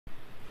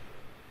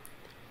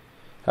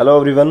Hello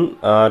everyone,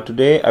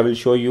 today I will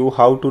show you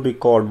how to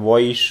record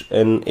voice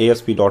in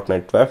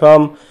ASP.NET Web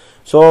Form.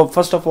 So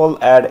first of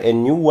all, add a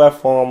new web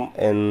form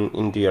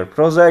into your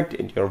project,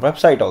 into your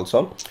website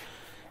also.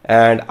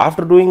 And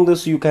after doing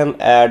this, you can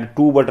add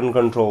two button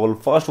control.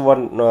 First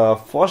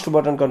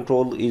button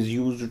control is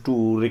used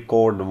to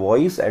record the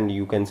voice, and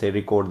you can say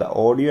record the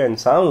audio and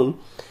sound.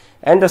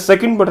 And the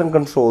second button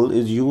control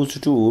is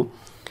used to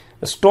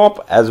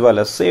stop as well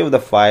as save the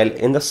file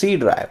in the C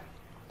drive.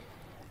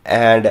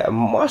 And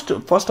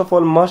first of all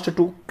must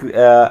to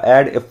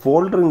add a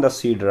folder in the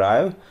C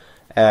drive,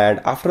 and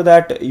after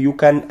that you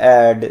can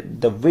add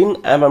the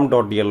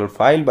winmm.dll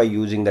file by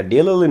using the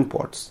DLL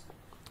imports.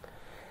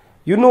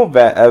 You know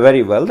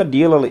very well the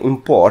DLL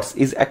imports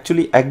is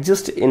actually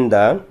exist in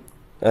the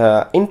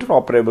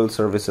interoperable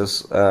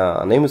services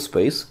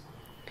namespace.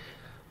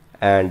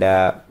 And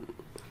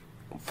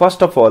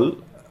first of all,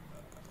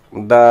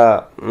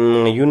 the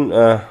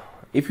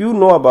if you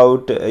know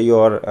about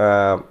your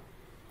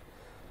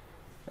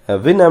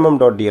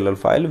winmm.dll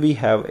file, we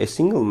have a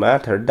single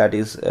method, that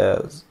is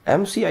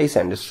MCI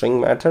send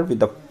string method with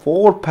the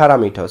 4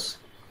 parameters.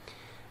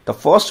 The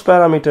first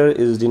parameter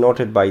is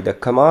denoted by the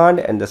command,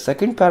 and the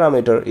second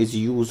parameter is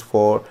used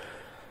for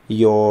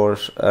your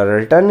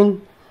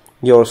returning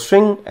your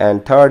string,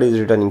 and third is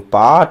returning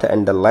path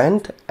and the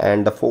length,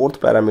 and the fourth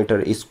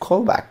parameter is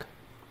callback.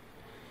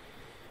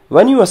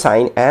 When you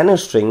assign any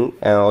string,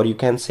 or you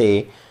can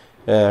say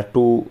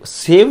to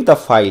save the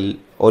file,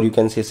 or you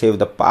can say save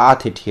the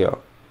path it here,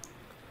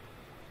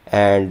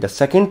 and the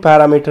second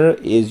parameter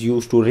is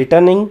used to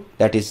returning,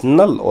 that is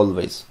null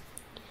always,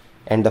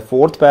 and the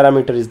fourth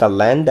parameter is the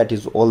length, that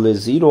is always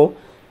 0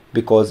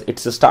 because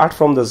it's a start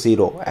from the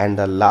 0, and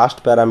the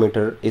last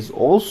parameter is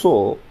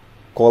also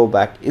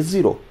callback is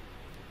 0.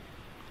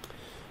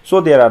 So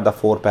there are the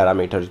 4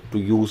 parameters to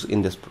use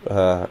in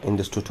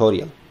this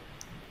tutorial.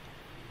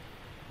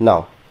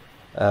 Now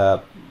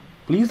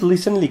please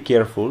listen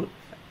careful.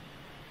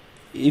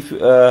 If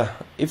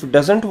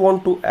doesn't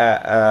want to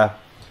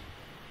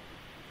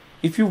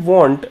if you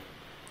want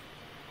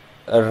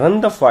run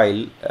the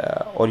file,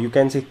 or you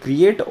can say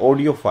create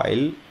audio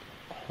file,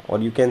 or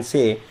you can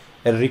say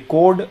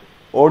record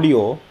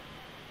audio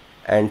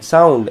and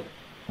sound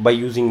by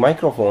using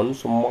microphone,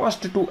 so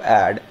must to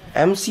add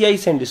MCI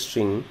send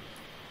string,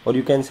 or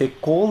you can say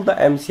call the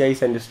MCI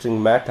send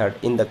string method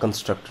in the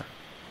constructor,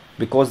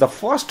 because the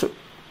first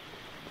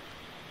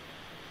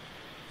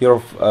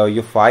your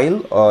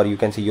file, or you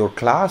can say your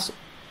class,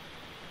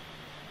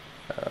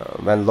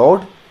 when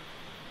load,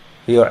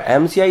 your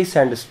MCI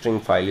send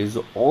string file is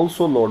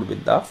also loaded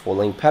with the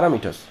following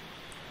parameters.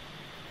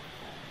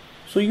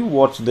 So you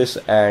watch this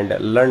and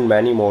learn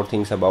many more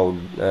things about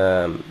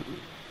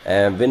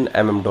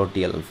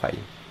winmm.dll file.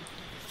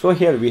 So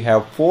here we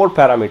have 4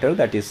 parameters,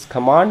 that is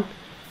command,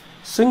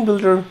 string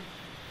builder,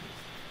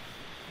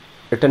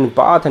 return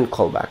path and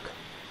callback.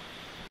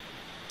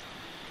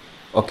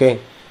 Okay,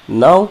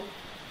 now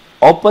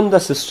open the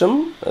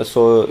system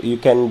so you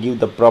can give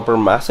the proper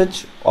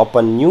message.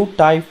 Open new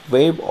type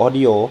web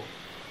audio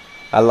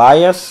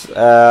alias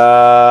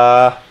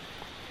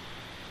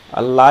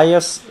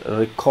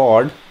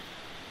record.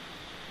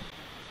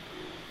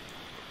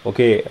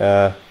 Okay,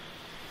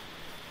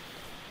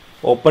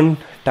 open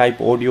type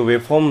audio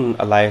waveform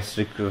alias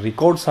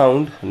record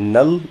sound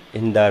null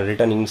in the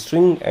returning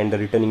string, and the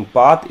returning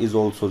path is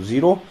also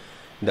 0,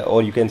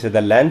 or you can say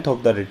the length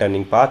of the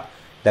returning path,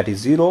 that is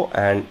 0,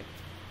 and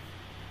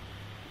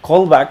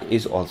callback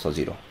is also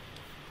 0.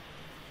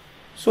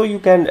 So you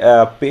can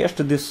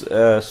paste this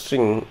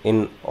string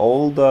in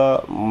all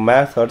the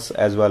methods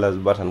as well as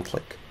button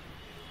click.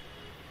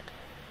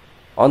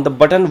 On the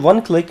button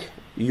 1 click,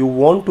 you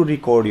want to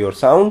record your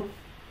sound,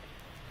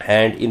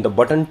 and in the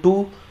button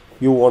 2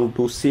 you want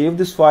to save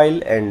this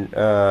file and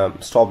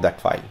stop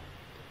that file.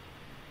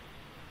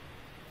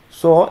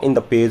 So in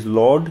the page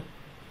load,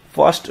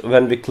 first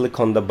when we click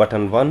on the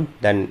button 1,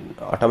 then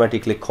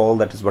automatically call,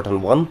 that is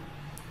button 1,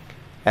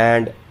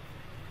 and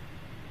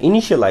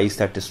initialize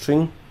that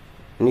string,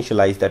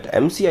 initialize that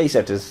MCI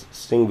set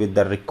string with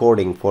the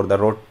recording for the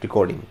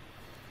recording,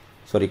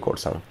 so record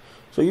sound.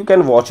 So you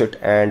can watch it,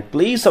 and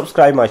please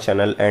subscribe my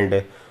channel,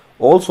 and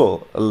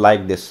also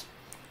like this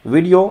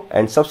video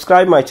and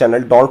subscribe my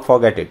channel, don't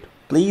forget it.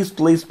 Please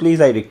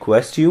I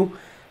request you,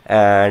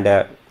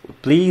 and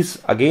please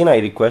again I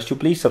request you,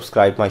 please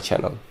subscribe my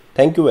channel.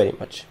 Thank you very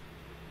much.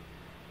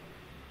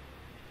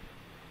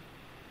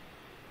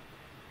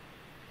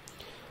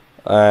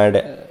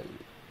 And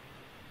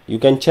you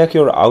can check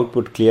your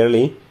output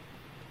clearly,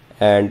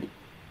 and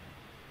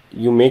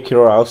you make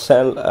your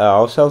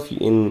ourselves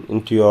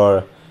into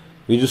your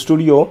Visual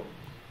Studio,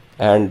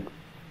 and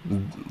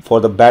for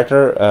the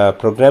better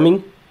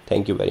programming.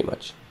 Thank you very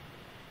much.